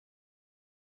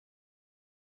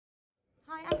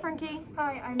Hi, I'm Frankie.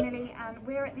 Hi, I'm Millie, and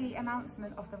we're at the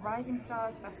announcement of the Rising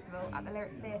Stars Festival at the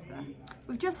Lyric Theatre.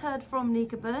 We've just heard from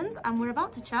Nika Burns and we're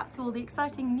about to chat to all the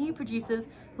exciting new producers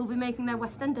who will be making their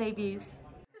West End debuts.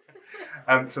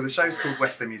 So the show's called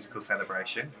West End Musical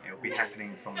Celebration. It will be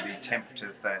happening from the 10th to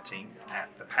the 13th at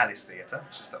the Palace Theatre,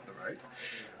 just up the road.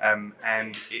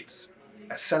 And it's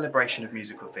a celebration of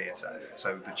musical theatre.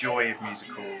 So the joy of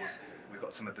musicals. We've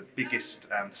got some of the biggest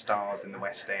stars in the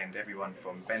West End, everyone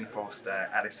from Ben Foster,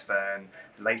 Alice Fern,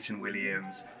 Leighton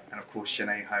Williams, and of course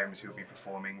Shanae Holmes, who will be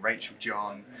performing, Rachel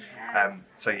John.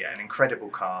 So yeah, an incredible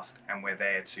cast, and we're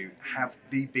there to have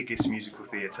the biggest musical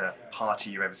theatre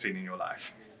party you've ever seen in your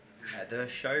life. The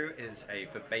show is a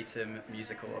verbatim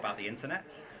musical about the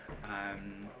internet.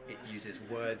 It uses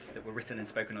words that were written and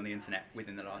spoken on the internet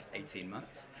within the last 18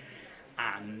 months.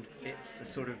 And it's a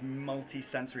sort of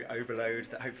multi-sensory overload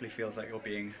that hopefully feels like you're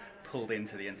being pulled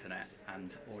into the internet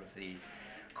and all of the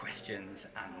questions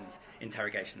and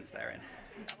interrogations therein.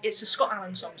 It's a Scott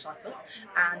Allan song cycle,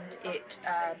 and it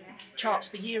charts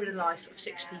the year in the life of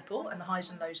 6 people and the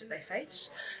highs and lows that they face,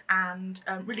 and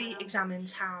really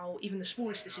examines how even the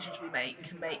smallest decisions we make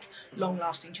can make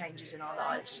long-lasting changes in our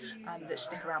lives that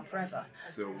stick around forever.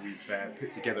 So we've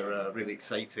put together a really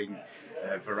exciting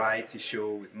variety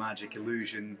show with magic,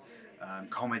 illusion,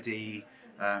 comedy,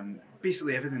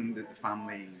 basically everything that the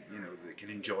family, that can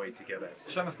enjoy together.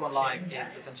 Show Must Go On Live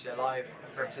is essentially a live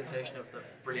representation of the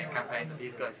brilliant campaign that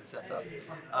these guys have set up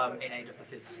in aid of the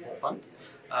Theatre Support Fund,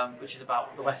 which is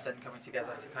about the West End coming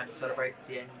together to kind of celebrate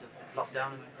the end of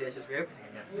lockdown and theatres reopening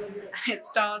again. It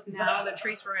stars now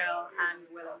Latrice Royale and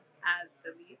Willem as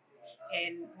the leads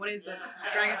in what is a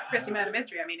Dragon Christie murder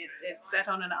mystery. I mean, it's set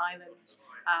on an island.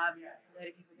 A lot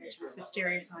of people go to this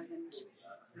mysterious island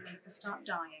and people start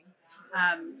dying.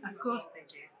 Of course they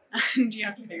do. And you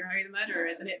have to figure out who the murderer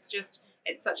is, and it's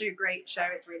such a great show.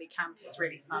 It's really camp, it's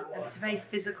really fun. It's a very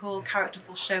physical,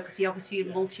 characterful show because he obviously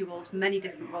multi-roles, many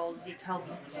different roles, as he tells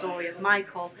us the story of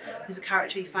Michael, who's a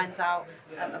character he finds out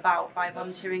about by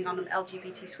volunteering on an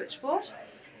LGBT switchboard.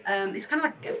 It's kind of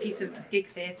like a piece of gig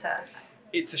theatre.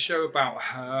 It's a show about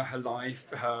her life,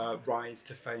 her rise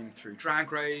to fame through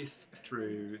Drag Race,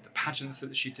 through the pageants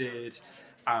that she did,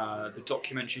 the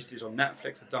documentary she did on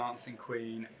Netflix, A Dancing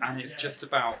Queen, and it's just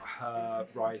about her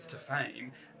rise to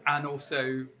fame and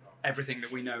also everything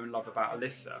that we know and love about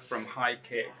Alyssa, from high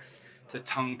kicks to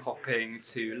tongue popping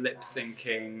to lip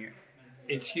syncing.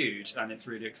 It's huge and it's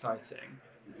really exciting.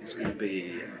 It's going to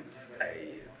be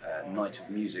a night of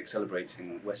music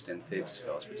celebrating West End theatre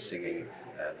stars with singing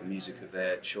the music of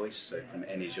their choice, so from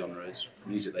any genres,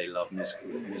 music they love,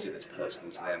 music that's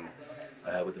personal to them,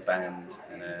 with a band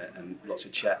and lots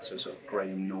of chat, so sort of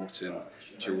Graham Norton,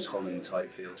 Jules Holland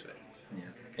type feel to it. Yeah.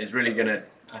 It's really going to,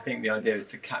 I think the idea is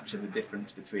to capture the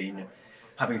difference between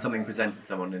having something presented to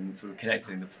someone and sort of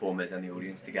connecting the performers and the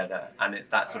audience together, and it's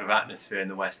that sort of atmosphere in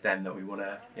the West End that we want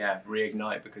to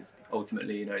reignite, because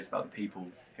ultimately it's about the people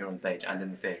here on stage and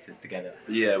in the theatres together.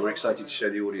 Yeah, we're excited to show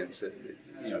the audience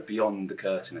that beyond the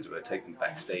curtain, as it were, take them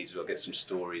backstage, we'll get some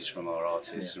stories from our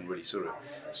artists and really sort of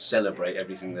celebrate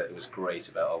everything that was great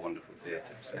about our wonderful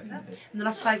theatre. So. In the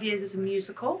last 5 years it's a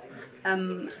musical,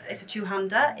 it's a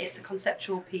two-hander, it's a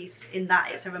conceptual piece in that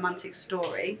it's a romantic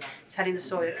story telling the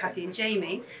story of Kathy and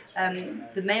Jamie.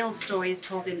 The male story is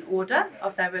told in order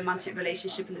of their romantic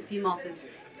relationship, and the females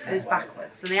goes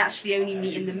backwards, and they actually only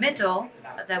meet in the middle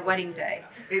at their wedding day.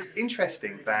 It's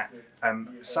interesting that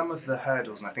some of the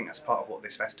hurdles, and I think that's part of what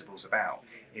this festival's about,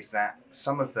 is that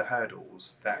some of the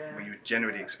hurdles that we would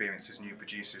generally experience as new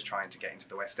producers trying to get into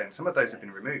the West End, some of those have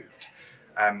been removed.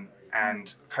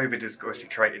 And COVID has obviously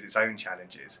created its own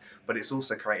challenges, but it's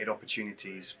also created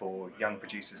opportunities for young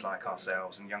producers like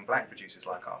ourselves and young black producers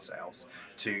like ourselves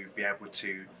to be able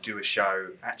to do a show,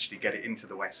 actually get it into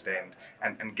the West End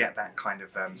and get that kind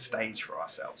of stage for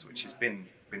ourselves, which has been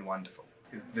wonderful.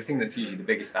 The thing that's usually the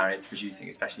biggest barrier to producing,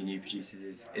 especially new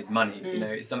producers, is money.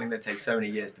 It's something that takes so many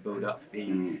years to build up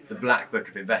the black book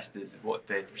of investors of what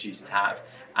theatre producers have,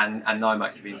 and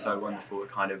Nimax have been so wonderful at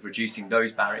kind of reducing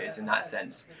those barriers in that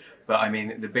sense. But I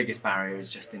mean, the biggest barrier is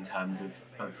just in terms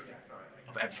of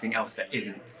everything else that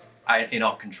isn't in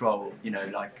our control,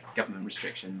 like government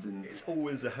restrictions. And it's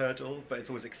always a hurdle, but it's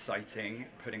always exciting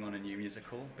putting on a new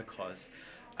musical, because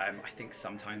I think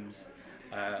sometimes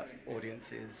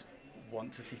audiences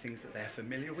want to see things that they're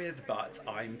familiar with, but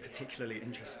I'm particularly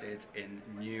interested in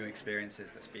new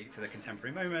experiences that speak to the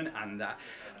contemporary moment and that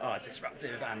are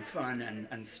disruptive and fun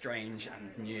and strange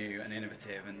and new and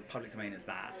innovative, and public domain is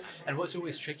that. And what's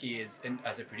always tricky is,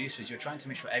 as a producer, is you're trying to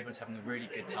make sure everyone's having a really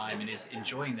good time and is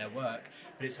enjoying their work,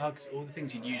 but it's hard because all the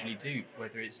things you'd usually do,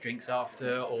 whether it's drinks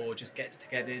after or just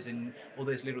get-togethers and all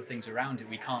those little things around it,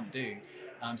 we can't do.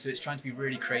 So it's trying to be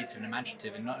really creative and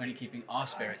imaginative, and not only keeping our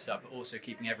spirits up, but also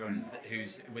keeping everyone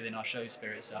who's within our show's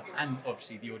spirits up, and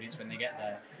obviously the audience when they get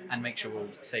there, and make sure we're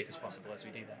as safe as possible as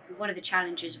we do that. One of the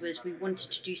challenges was we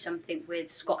wanted to do something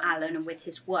with Scott Allen and with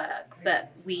his work,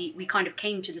 but we kind of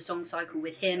came to the song cycle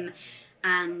with him,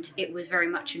 and it was very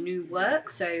much a new work.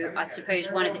 So I suppose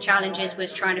one of the challenges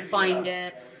was trying to find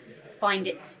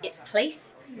its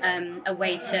place, a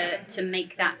way to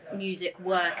make that music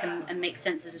work and make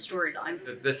sense as a storyline.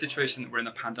 The situation that we're in,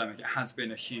 the pandemic, it has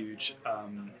been a huge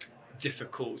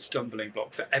difficult stumbling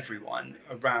block for everyone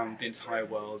around the entire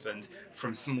world, and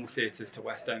from small theatres to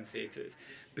West End theatres.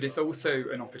 But it's also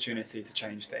an opportunity to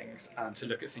change things and to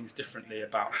look at things differently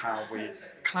about how we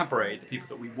collaborate, the people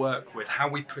that we work with, how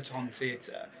we put on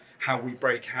theatre, how we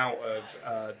break out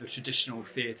of the traditional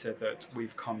theatre that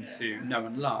we've come to know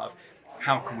and love.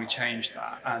 How can we change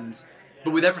that?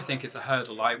 But with everything, it's a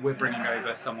hurdle. Like, we're bringing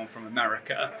over someone from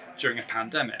America during a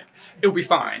pandemic. It'll be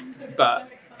fine, but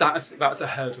that's a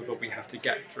hurdle that we have to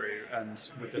get through, and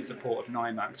with the support of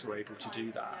Nimax, we're able to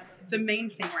do that. The main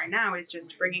thing right now is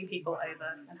just bringing people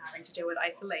over and having to deal with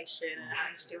isolation and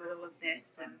having to deal with all of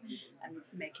this, and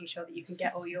making sure that you can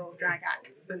get all your drag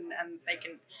acts and they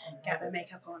can get their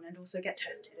makeup on and also get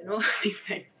tested and all of these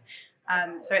things.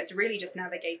 So it's really just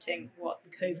navigating what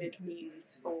COVID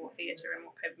means for theatre and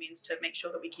what COVID means to make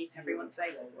sure that we keep everyone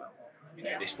safe as well. You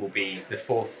know, this will be the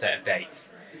 4th set of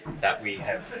dates that we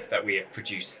have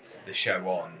produced the show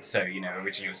on. So, you know,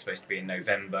 originally it was supposed to be in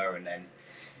November,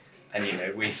 and you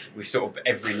know, we've sort of,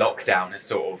 every lockdown has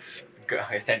sort of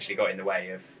essentially got in the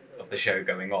way of the show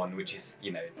going on, which is,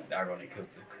 you know, ironic,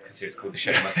 considering it's called The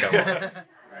Show Must Go On.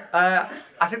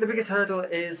 I think the biggest hurdle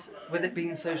is, with it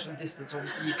being social distance,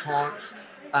 obviously you can't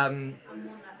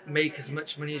make as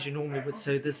much money as you normally would,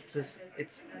 so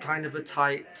it's kind of a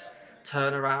tight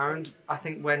turnaround. I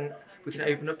think when we can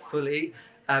open up fully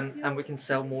and we can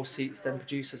sell more seats, then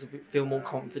producers will feel more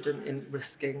confident in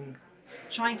risking.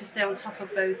 Trying to stay on top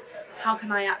of both, how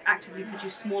can I actively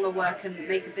produce smaller work and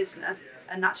make a business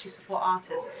and actually support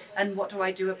artists, and what do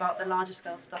I do about the larger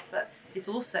scale stuff that is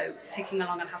also ticking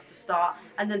along and has to start,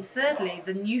 and then thirdly,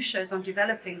 the new shows I'm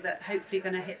developing that hopefully are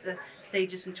going to hit the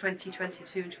stages in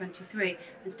 2022 and 23,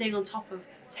 and staying on top of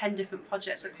 10 different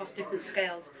projects across different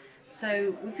scales.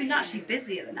 So we've been actually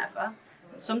busier than ever.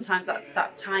 Sometimes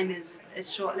that time is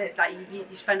short-lived. Like you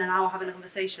spend an hour having a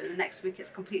conversation, and the next week it's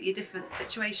completely a different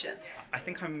situation. I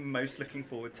think I'm most looking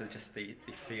forward to just the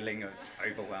feeling of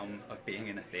overwhelm of being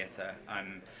in a theatre,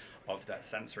 of that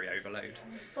sensory overload.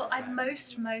 What I'm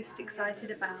most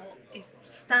excited about is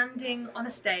standing on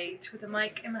a stage with a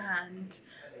mic in my hand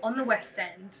on the West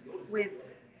End with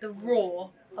the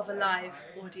roar of a live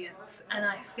audience, and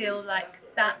I feel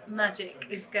like that magic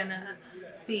is gonna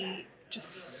be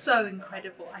just so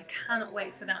incredible. I cannot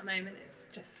wait for that moment. It's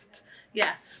just,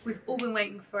 yeah, we've all been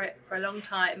waiting for it for a long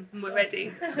time, and we're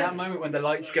ready. That moment when the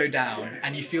lights go down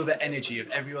and you feel the energy of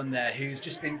everyone there who's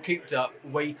just been cooped up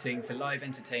waiting for live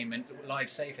entertainment, live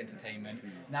safe entertainment,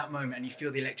 that moment, and you feel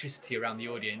the electricity around the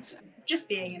audience. Just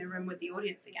being in a room with the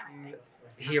audience again, I think.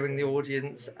 Hearing the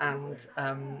audience and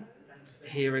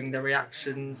hearing their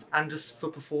reactions, and just for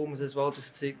performers as well,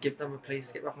 just to give them a place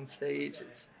to get back on stage.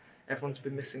 Everyone's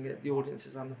been missing it, the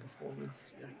audiences and the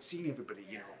performers. Yeah. Seeing everybody,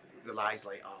 you know, the lights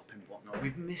light up and whatnot,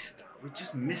 we've missed that. We've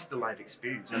just missed the live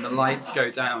experience. And the lights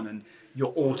go down and you're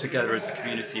all together as a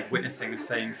community witnessing the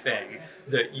same thing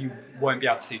that you won't be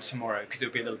able to see tomorrow because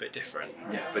it'll be a little bit different.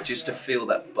 Yeah, but just to feel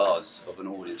that buzz of an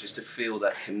audience, just to feel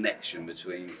that connection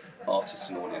between artists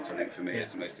and audience, I think for me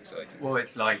it's the most exciting. Well,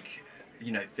 it's like,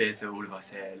 you know, theatre, all of us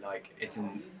here, like, it's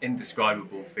an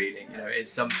indescribable feeling. You know, it's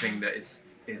something that is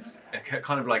a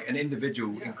kind of like an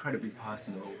individual, incredibly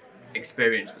personal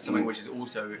experience, but something which is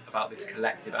also about this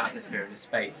collective atmosphere in a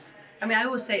space. I mean, I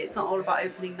always say it's not all about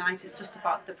opening night, it's just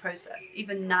about the process.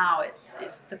 Even now,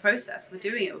 it's the process. We're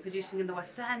doing it, we're producing in the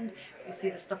West End, we see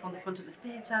the stuff on the front of the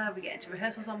theatre, we get into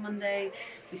rehearsals on Monday,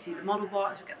 we see the model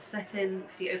box, we get the set in,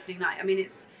 we see opening night. I mean,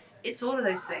 it's all of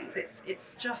those things.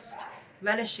 It's just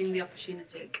relishing the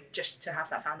opportunity. Just to have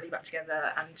that family back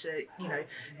together, and to, you know,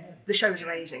 the show is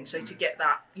amazing, so to get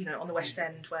that, you know, on the West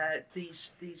End where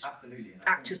these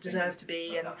actors deserve to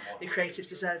be, and the creatives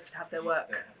deserve to have their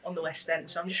work on the West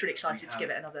End, so I'm just really excited to give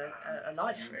it another a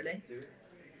life, really.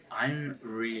 I'm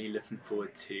really looking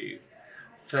forward to,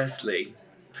 firstly,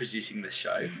 producing the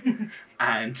show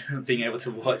and being able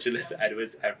to watch Alyssa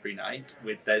Edwards every night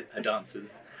with her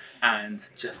dancers and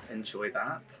just enjoy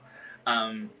that.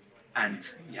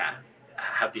 And yeah,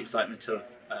 have the excitement of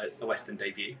a West End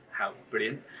debut. How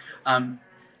brilliant. I'm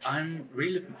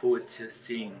really looking forward to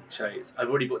seeing shows. I've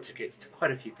already bought tickets to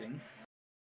quite a few things.